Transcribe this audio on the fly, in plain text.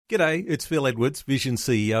G'day, it's Phil Edwards, Vision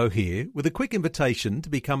CEO here, with a quick invitation to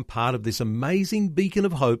become part of this amazing beacon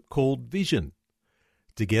of hope called Vision.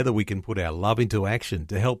 Together we can put our love into action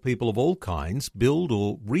to help people of all kinds build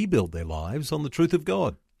or rebuild their lives on the truth of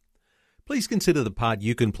God. Please consider the part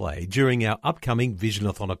you can play during our upcoming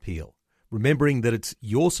Visionathon appeal, remembering that it's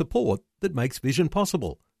your support that makes Vision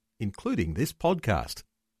possible, including this podcast.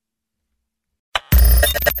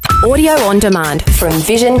 Audio on demand from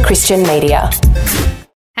Vision Christian Media.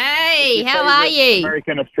 Hey, how are you?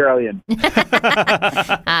 American Australian.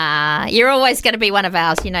 You're always going to be one of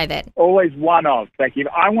ours, you know that. Always one of, thank you.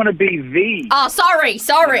 I want to be the. Oh, sorry. You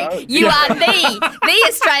know? You are the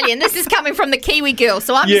Australian. This is coming from the Kiwi girl,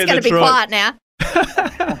 so I'm just going to be quiet now.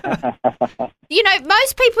 You know,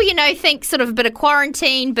 most people, think sort of a bit of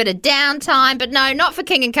quarantine, bit of downtime, but no, not for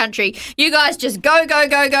King and Country. You guys just go, go,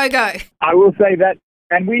 go, go, go. I will say that,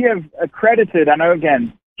 and we have accredited, I know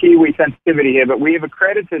again, Kiwi sensitivity here, but we have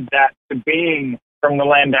accredited that to being from the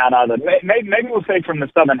land down under. Maybe we'll say from the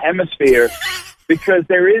Southern Hemisphere, because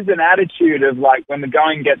there is an attitude of like when the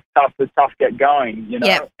going gets tough, the tough get going, you know.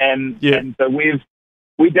 Yep. And so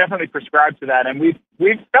we definitely prescribe to that, and we've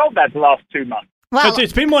felt that the last 2 months. Well,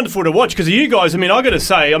 it's been wonderful to watch because you guys. I mean, I got to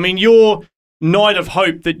say, your Night of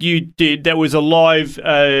Hope that you did, that was a live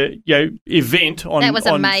event on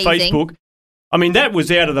Facebook. I mean, that was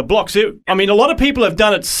out of the blocks. A lot of people have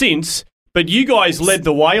done it since, but you guys led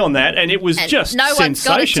the way on that, and it was just no one's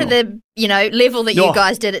got it to the level that you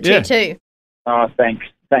guys did it to too. Oh, thanks,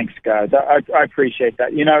 guys. I appreciate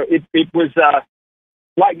that. It was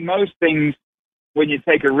like most things when you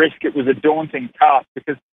take a risk. It was a daunting task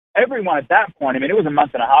because everyone at that point. It was a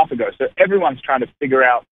month and a half ago, so everyone's trying to figure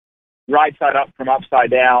out right side up from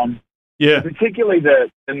upside down. Yeah. Particularly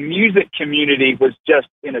the music community was just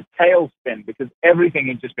in a tailspin because everything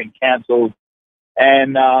had just been canceled.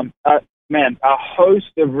 And, a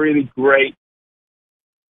host of really great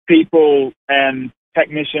people and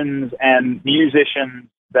technicians and musicians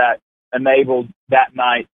that enabled that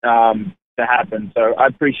night to happen. So I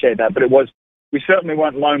appreciate that. But we certainly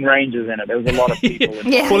weren't lone rangers in it. There was a lot of people.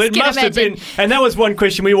 Yeah, well, it must have been. And that was one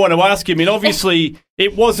question we want to ask you. Obviously,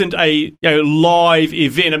 it wasn't a live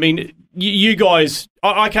event. You guys,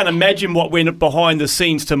 I can't imagine what went behind the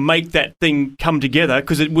scenes to make that thing come together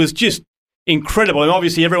because it was just incredible. And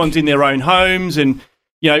obviously, everyone's in their own homes, and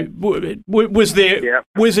was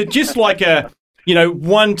it just like a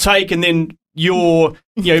one take, and then your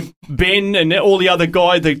Ben and all the other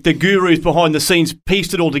guys, the gurus behind the scenes,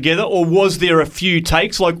 pieced it all together, or was there a few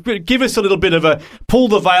takes? Like, give us a little bit of pull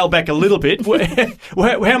the veil back a little bit.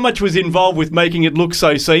 How much was involved with making it look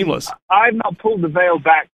so seamless? I've not pulled the veil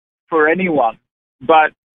back for anyone,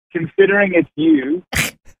 but considering it's you,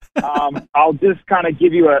 I'll just kind of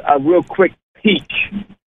give you a real quick peek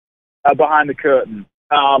behind the curtain.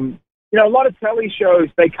 A lot of telly shows,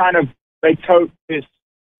 they tote this,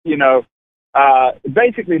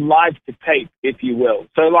 basically live to tape, if you will.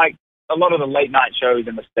 So like a lot of the late night shows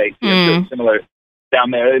in the States, similar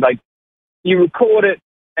down there, like you record it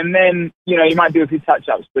and then, you might do a few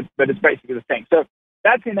touch-ups, but it's basically the same. So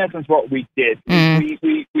that's in essence what we did.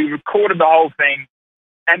 We recorded the whole thing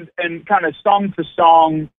and kind of song to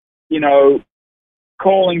song,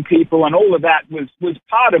 calling people, and all of that was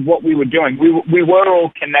part of what we were doing. We were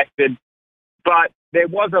all connected, but there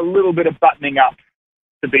was a little bit of buttoning up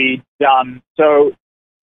to be done. So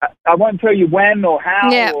I won't tell you when or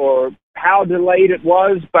how or how delayed it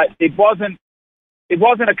was, but it wasn't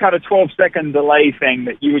a kind of 12-second delay thing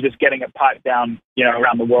that you were just getting it piped down,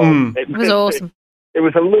 around the world. It was awesome. It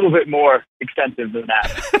was a little bit more extensive than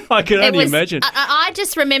that. I can only imagine. I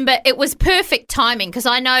just remember it was perfect timing because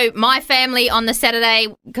I know my family on the Saturday,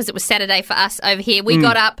 because it was Saturday for us over here, we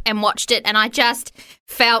got up and watched it, and I just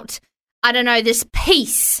felt, this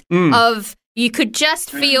peace of you could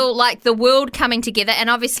just feel like the world coming together. And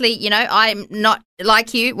obviously, I'm not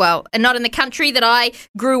like you, not in the country that I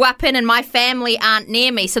grew up in, and my family aren't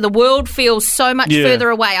near me. So the world feels so much further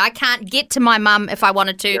away. I can't get to my mum if I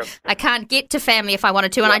wanted to. Yep. I can't get to family if I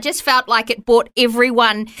wanted to. And I just felt like it brought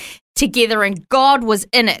everyone together and God was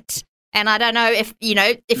in it. And I don't know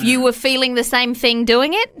if you were feeling the same thing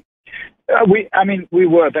doing it. We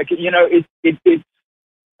were. Like,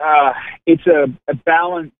 it's a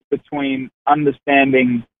balance between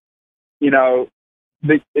understanding, that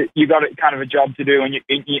you got kind of a job to do, and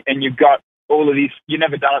you've got all of these. You've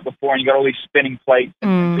never done it before, and you got all these spinning plates,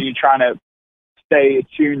 and so you're trying to stay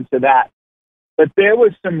attuned to that. But there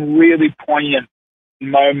was some really poignant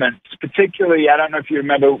moments, particularly. I don't know if you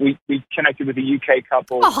remember, we connected with a UK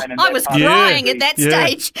couple. Oh, I was crying at that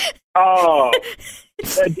stage. Oh,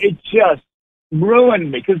 it just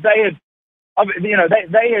ruined me because they had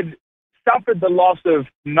they had suffered the loss of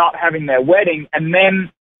not having their wedding, and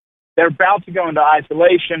then they're about to go into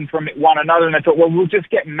isolation from one another, and they thought, well, we'll just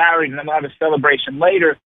get married and then we'll have a celebration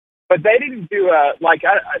later. But they didn't do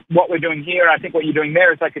what we're doing here. I think what you're doing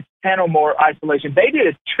there is like a 10 or more isolation. They did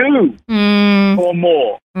a 2 or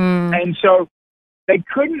more. And so they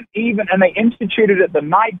couldn't even, and they instituted it the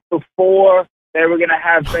night before they were going to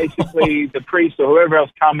have basically the priest or whoever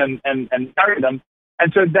else come and marry them.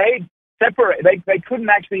 And so they separate. They couldn't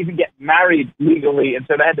actually even get married legally, and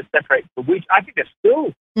so they had to separate for weeks. I think they're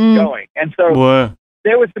still going. And so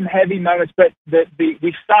there were some heavy moments, but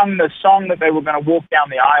we sung the song that they were going to walk down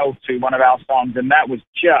the aisle to, one of our songs, and that was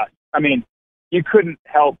just, I mean, you couldn't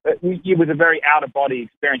help it. It was a very out-of-body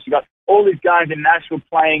experience. You got all these guys in Nashville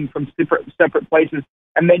playing from separate places,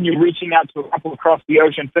 and then you're reaching out to a couple across the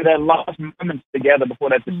ocean for their last moments together before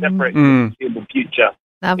they have to separate for the foreseeable future.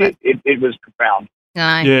 It was profound.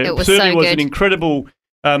 No, it was certainly so was good. an incredible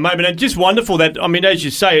moment, and just wonderful that, I mean, as you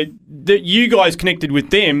say, that you guys connected with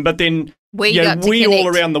them, but then we all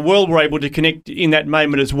around the world were able to connect in that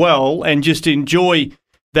moment as well, and just enjoy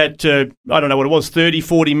that, I don't know what it was, 30,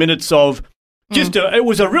 40 minutes of just, it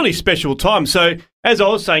was a really special time. So, as I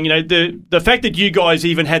was saying, the fact that you guys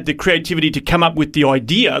even had the creativity to come up with the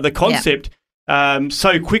idea, the concept,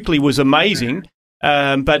 so quickly was amazing.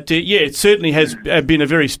 But it certainly has been a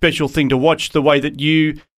very special thing to watch, the way that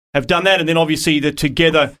you have done that. And then obviously the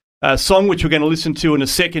Together song, which we're going to listen to in a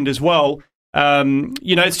second as well.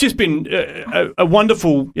 It's just been a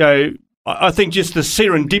wonderful, I think just the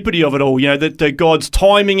serendipity of it all, that God's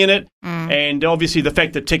timing in it. And obviously the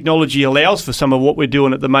fact that technology allows for some of what we're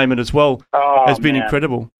doing at the moment as well has been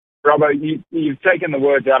incredible. Robbo, you've taken the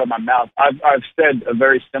words out of my mouth. I've said a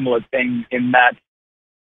very similar thing in that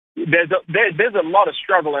there's a lot of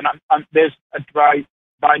struggle, and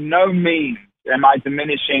by no means am I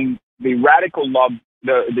diminishing the radical loss,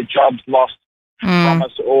 the jobs lost from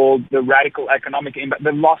us, or the radical economic impact,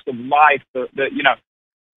 the loss of life,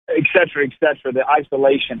 et cetera, the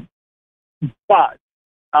isolation. But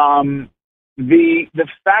the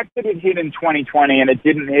fact that it hit in 2020 and it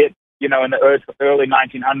didn't hit, in the early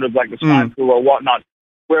 1900s like the swine flu or whatnot,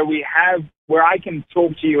 where I can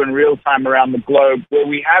talk to you in real time around the globe, where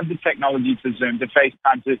we have the technology to Zoom, to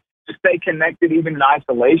FaceTime, to stay connected even in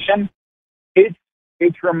isolation,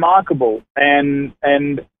 it's remarkable. And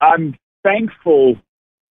I'm thankful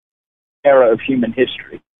era of human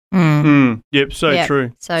history. Yep,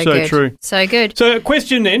 true. So good. True. So good. So a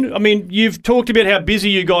question then, I mean, you've talked about how busy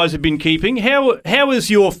you guys have been keeping. How is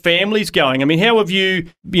your families going? I mean, how have you,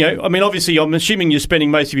 obviously I'm assuming you're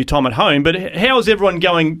spending most of your time at home, but how is everyone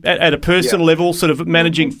going at a personal level, sort of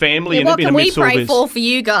managing family and what can we pray for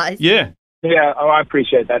you guys? Yeah. Yeah, I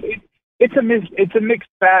appreciate that. It's a mixed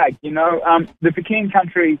bag, the Peking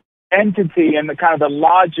Country entity and the kind of the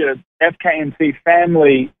larger FKNC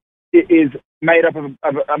family is made up of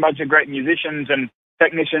a bunch of great musicians and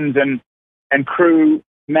technicians and crew,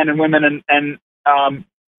 men and women, and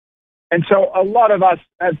so a lot of us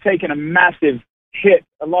have taken a massive hit,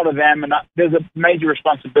 a lot of them, and there's a major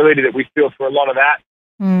responsibility that we feel for a lot of that.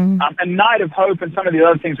 And Night of Hope and some of the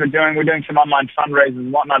other things we're doing some online fundraisers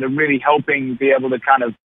and whatnot, are really helping be able to kind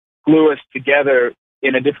of glue us together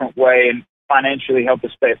in a different way and financially help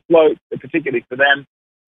us stay afloat, particularly for them.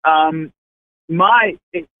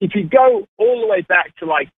 If you go all the way back to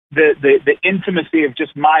like the intimacy of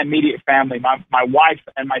just my immediate family, my wife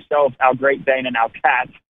and myself, our Great Dane and our cat,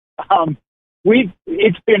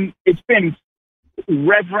 it's been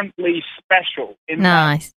reverently special.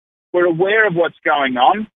 Nice. We're aware of what's going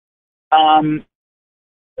on,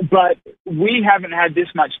 but we haven't had this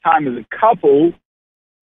much time as a couple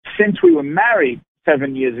since we were married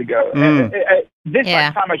 7 years ago. This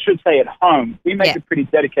much time, I should say, at home. We make a pretty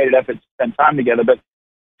dedicated effort to spend time together, but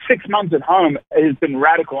 6 months at home has been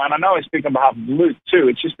radical. And I know I speak on behalf of Luke, too.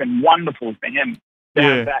 It's just been wonderful for him to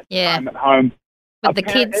have that time at home. With the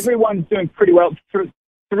kids. Everyone's doing pretty well.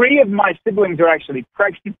 3 of my siblings are actually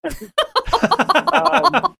pregnant.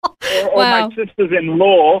 or my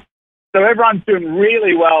sisters-in-law. So everyone's doing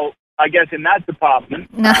really well, I guess, in that department.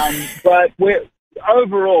 But we're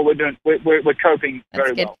coping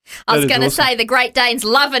very well. I was going to say the Great Danes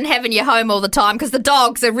loving having you home all the time because the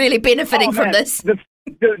dogs are really benefiting from this.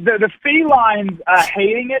 The felines are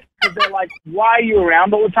hating it because they're like, why are you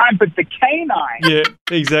around all the time? But the canines... Yeah,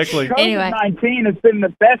 exactly. COVID-19 has been the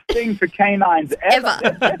best thing for canines ever.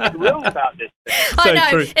 They're thrilled about this thing. I know.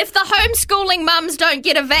 True. If the homeschooling mums don't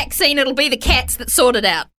get a vaccine, it'll be the cats that sort it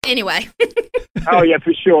out. Anyway. Oh, yeah,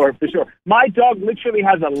 for sure. My dog literally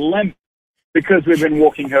has a limp because we've been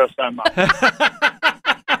walking her so much.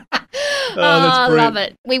 that's I brilliant. love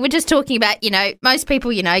it. We were just talking about, most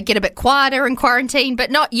people, get a bit quieter in quarantine,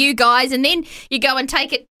 but not you guys. And then you go and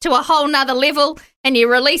take it to a whole nother level and you're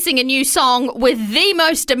releasing a new song with the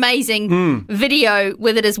most amazing video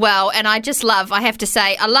with it as well. And I have to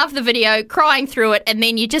say, I love the video, crying through it. And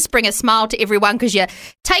then you just bring a smile to everyone because you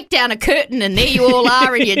take down a curtain and there you all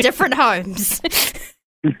are in your different homes.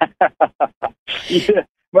 Yeah.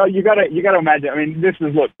 Well, you got to imagine. I mean, this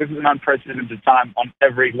is an unprecedented time on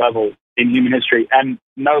every level in human history, and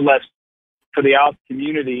no less for the arts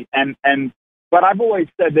community. But I've always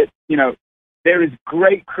said that there is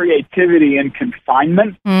great creativity in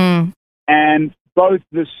confinement, and both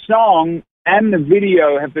the song and the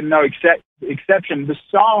video have been no exception. The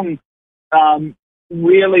song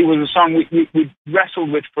really was a song we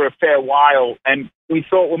wrestled with for a fair while, and we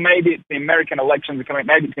thought, well, maybe it's the American elections are coming,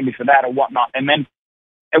 maybe it's going to be for that or whatnot, and then.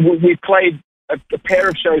 And we played a pair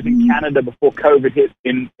of shows in Canada before COVID hit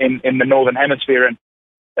in the Northern Hemisphere. And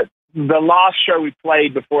the last show we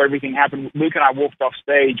played before everything happened, Luke and I walked off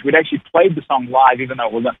stage. We'd actually played the song live, even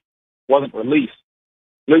though it wasn't released.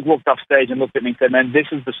 Luke walked off stage and looked at me and said, "Man, this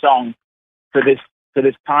is the song for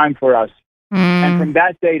this time for us." And from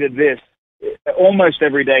that day to this, almost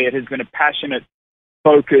every day, it has been a passionate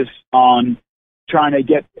focus on trying to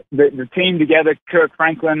get the team together. Kirk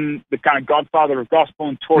Franklin, the kind of godfather of gospel,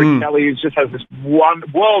 and Tori Kelly, who just has this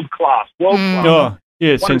world class, Oh,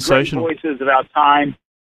 yeah, one sensational. of the great voices of our time,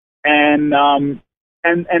 and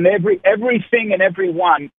everything and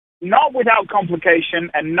everyone, not without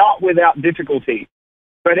complication and not without difficulty,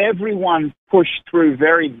 but everyone pushed through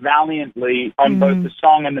very valiantly on both the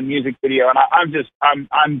song and the music video, and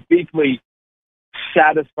I'm deeply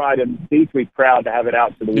satisfied and deeply proud to have it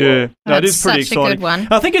out to the world. No, it is That's pretty such a exciting. good one.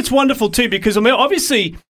 I think it's wonderful too because, I mean,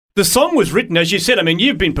 obviously the song was written, as you said, I mean,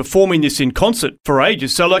 you've been performing this in concert for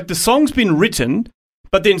ages. So, like, the song's been written,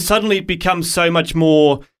 but then suddenly it becomes so much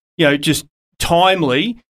more, just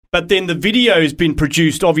timely. But then the video has been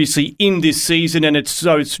produced, obviously, in this season, and it's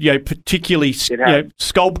particularly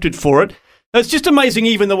sculpted for it. It's just amazing,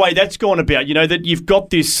 even the way that's gone about. That you've got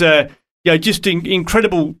this, just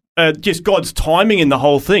incredible, just God's timing in the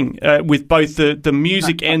whole thing with both the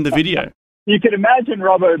music and the video. You can imagine,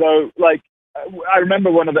 Robbo, though. Like, I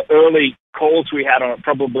remember one of the early calls we had on it,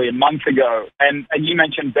 probably a month ago, and you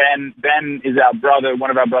mentioned Ben. Ben is our brother,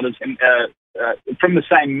 one of our brothers from the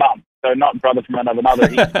same mum. So not brother from another mother.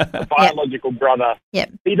 He's a biological brother.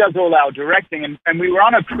 Yep. He does all our directing. And we were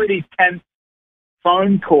on a pretty tense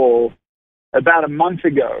phone call about a month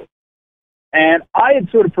ago. And I had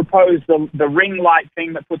sort of proposed the ring light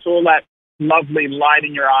thing that puts all that lovely light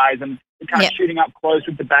in your eyes and kind of shooting up close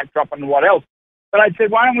with the backdrop and what else. But I said,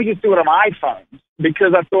 why don't we just do it on iPhones?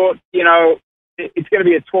 Because I thought, it's going to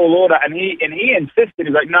be a tall order. And he insisted.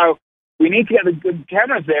 He's like, no, we need to get the good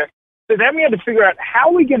cameras there. So then we had to figure out how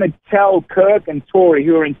are we going to tell Kirk and Tori,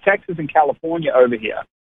 who are in Texas and California over here,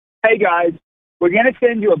 hey, guys, we're going to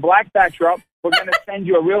send you a black backdrop. We're going to send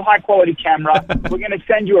you a real high-quality camera. We're going to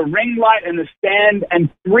send you a ring light and a stand and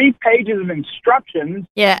 3 pages of instructions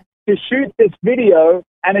to shoot this video,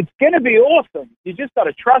 and it's going to be awesome. You just got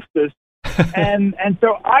to trust us. and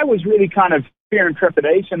so I was really kind of fear and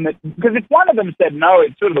trepidation that because if one of them said no,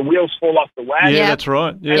 it's sort of the wheels fall off the wagon. Yeah, that's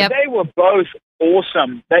right. Yeah. And they were both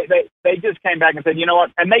awesome. They just came back and said, you know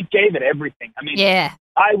what? And they gave it everything. I mean,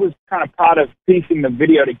 I was kind of part of piecing the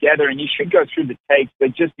video together, and you should go through the takes. They're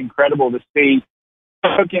just incredible to see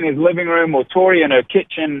Kirk in his living room or Tori in her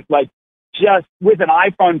kitchen, like just with an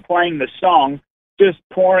iPhone playing the song, just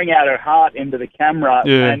pouring out her heart into the camera.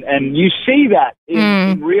 Yeah. And you see that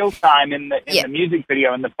in real time in the music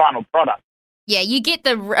video and the final product. Yeah, you get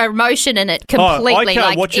the emotion in it completely. I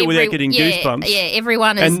can't watch it without getting goosebumps. Yeah,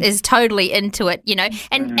 everyone is totally into it,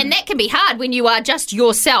 and that can be hard when you are just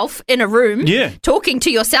yourself in a room talking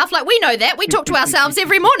to yourself. Like, we know that. We talk to ourselves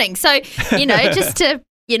every morning. So, just to,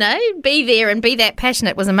 be there and be that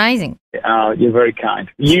passionate was amazing. You're very kind.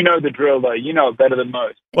 You know the drill, though. You know it better than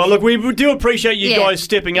most. Well, look, we do appreciate you guys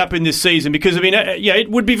stepping up in this season because, I mean, it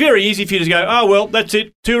would be very easy for you to go, oh, well, that's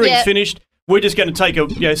it. Touring's finished. We're just going to take a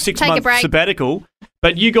 6-month sabbatical.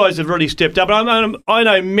 But you guys have really stepped up. I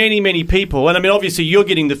know many, many people, and I mean, obviously you're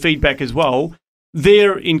getting the feedback as well.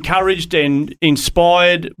 They're encouraged and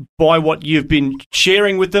inspired by what you've been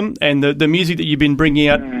sharing with them and the music that you've been bringing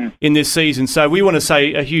out in this season. So we want to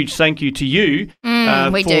say a huge thank you to you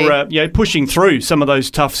for pushing through some of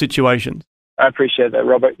those tough situations. I appreciate that,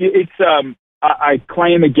 Robert. It's I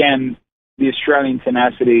claim again the Australian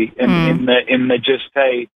tenacity in the just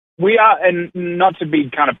hey. We are, and not to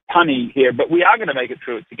be kind of punny here, but we are going to make it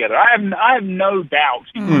through it together. I have no doubt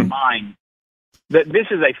in my mind that this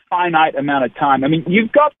is a finite amount of time. I mean,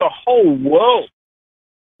 you've got the whole world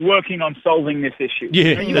working on solving this issue.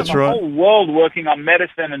 Yeah, you've that's got the right. whole world working on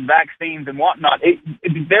medicine and vaccines and whatnot.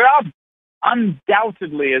 There are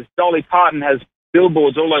undoubtedly, as Dolly Parton has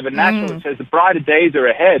billboards all over Nashville that says the brighter days are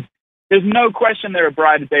ahead. There's no question there are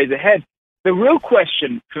brighter days ahead. The real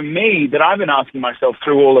question for me that I've been asking myself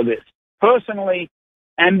through all of this, personally,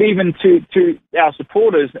 and even to our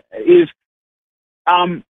supporters, is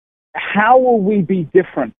how will we be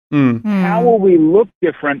different? How will we look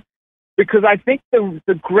different? Because I think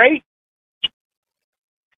the great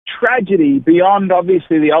tragedy, beyond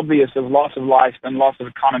obviously the obvious of loss of life and loss of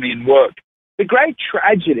economy and work, the great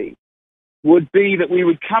tragedy would be that we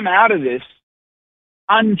would come out of this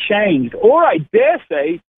unchanged, or I dare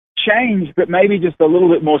say changed, but maybe just a little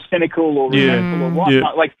bit more cynical or resentful or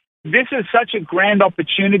whatnot. Like, this is such a grand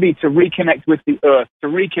opportunity to reconnect with the earth, to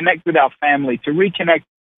reconnect with our family, to reconnect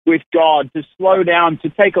with God, to slow down, to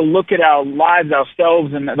take a look at our lives,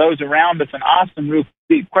 ourselves, and those around us, and ask some real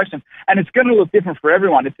deep questions. And it's going to look different for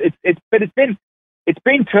everyone. It's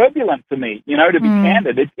been turbulent for me, to be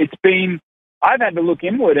candid. I've had to look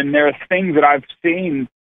inward, and there are things that I've seen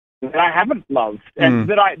that I haven't loved, and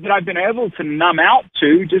that I've been able to numb out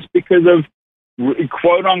to just because of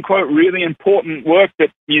quote unquote really important work that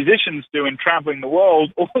musicians do in traveling the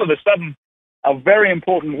world. All of a sudden, a very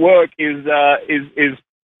important work is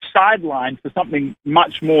sidelined for something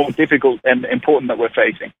much more difficult and important that we're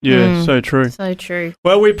facing. Yeah, so true. So true.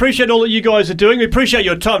 Well, we appreciate all that you guys are doing. We appreciate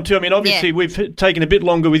your time too. I mean, obviously, we've taken a bit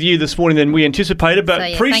longer with you this morning than we anticipated,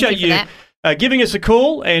 but appreciate you giving us a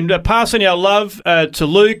call and passing our love to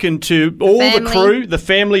Luke and to all the crew, the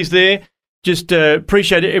families there. Just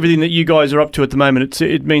appreciate everything that you guys are up to at the moment.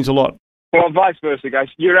 It means a lot. Well, vice versa, guys.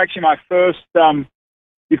 You're actually my first,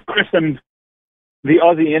 you've christened the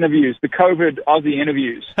Aussie interviews, the COVID Aussie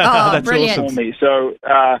interviews. Oh, that's brilliant. awesome. For me. So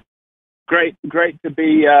great to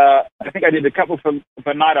be, I think I did a couple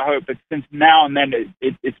for Night of Hope, but since now and then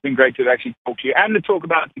it's been great to actually talk to you and to talk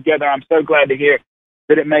about it together. I'm so glad to hear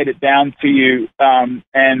that it made it down to you and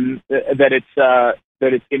that it's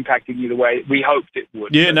impacting you the way we hoped it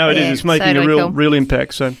would. Yeah, no, it is. It's making a real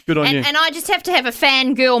impact. So good on you. And I just have to have a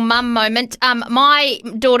fangirl mum moment. My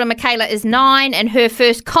daughter Michaela is 9, and her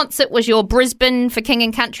first concert was your Brisbane for King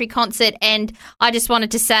and Country concert, and I just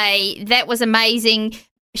wanted to say that was amazing.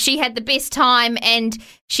 She had the best time, and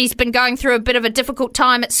she's been going through a bit of a difficult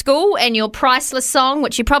time at school, and your Priceless song,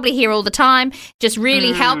 which you probably hear all the time, just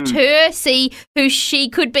really helped her see who she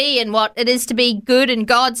could be and what it is to be good in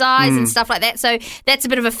God's eyes and stuff like that. So that's a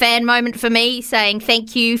bit of a fan moment for me, saying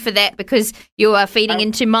thank you for that, because you are feeding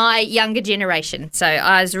into my younger generation. So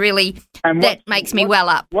I was really, that makes me well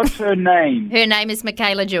up. What's her name? Her name is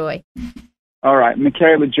Michaela Joy. All right,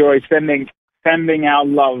 Michaela Joy, sending our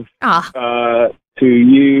love to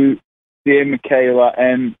you, dear Michaela,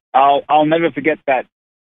 and I'll never forget that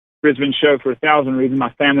Brisbane show for 1,000 reasons.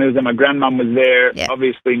 My family was there, my grandmum was there,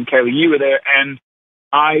 obviously, Michaela, you were there, and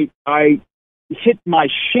I hit my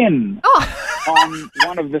shin on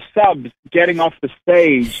one of the subs getting off the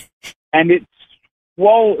stage, and it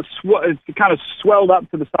kind of swelled up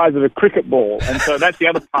to the size of a cricket ball, and so that's the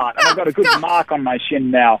other part. And I've got a good mark on my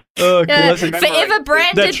shin now. Oh, cool. Forever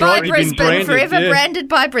branded by Brisbane. Forever branded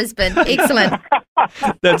by Brisbane. Excellent.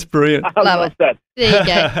 That's brilliant. I love that. There you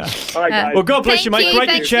go. All right, guys. Well, God bless you, mate. Great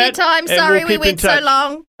to chat. Thanks for your time. Sorry we went so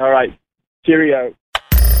long. All right. Cheerio.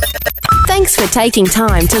 Thanks for taking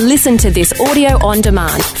time to listen to this audio on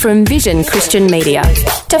demand from Vision Christian Media.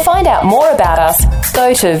 To find out more about us,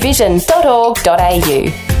 go to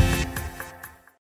vision.org.au.